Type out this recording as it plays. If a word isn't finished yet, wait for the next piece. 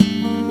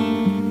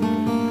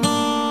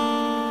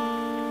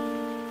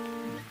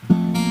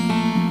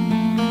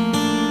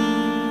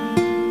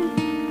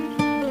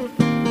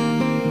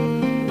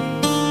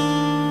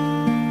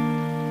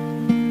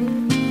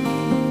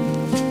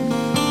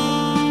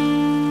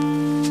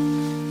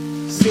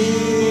See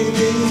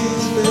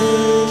these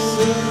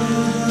faces,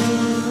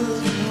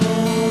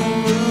 all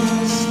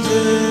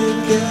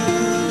mistaken.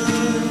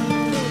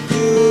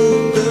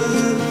 You've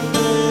been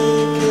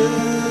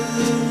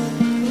faking,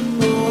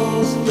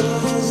 false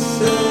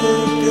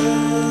forsaken.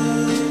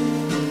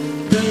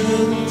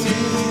 Empty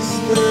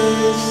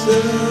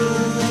spaces,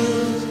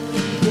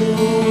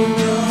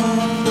 worn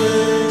out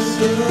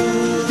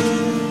faces,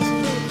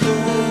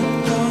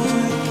 and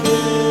my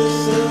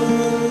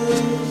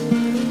kisses.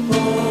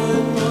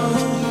 Find my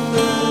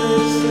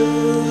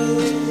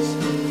faces.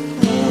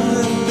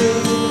 I've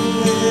been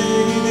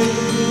hating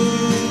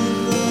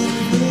the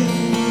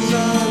things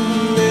I'm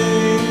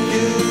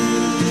making.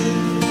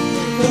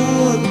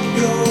 Fuck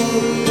your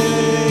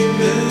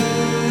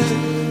payment,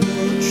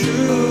 no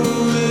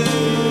true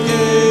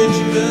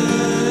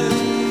engagement.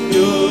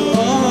 Your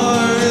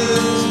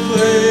artist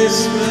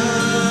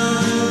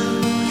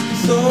placement,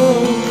 so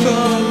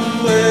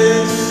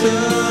complacent.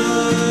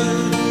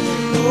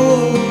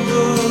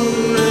 Overrated.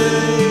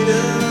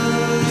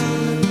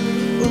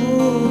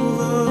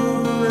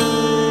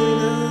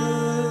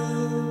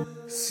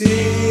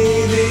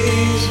 See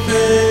these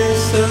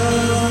faces,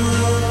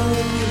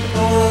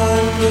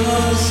 I'm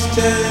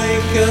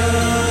mistaken.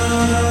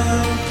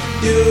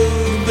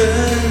 You've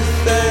been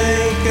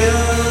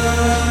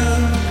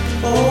faking,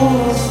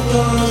 all's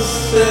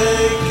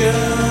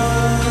forsaken.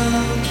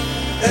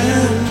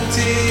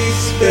 Empty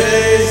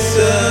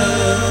spaces,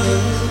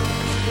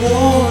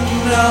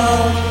 worn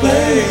out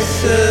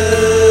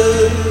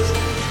places,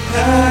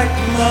 hack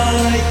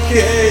my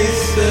case.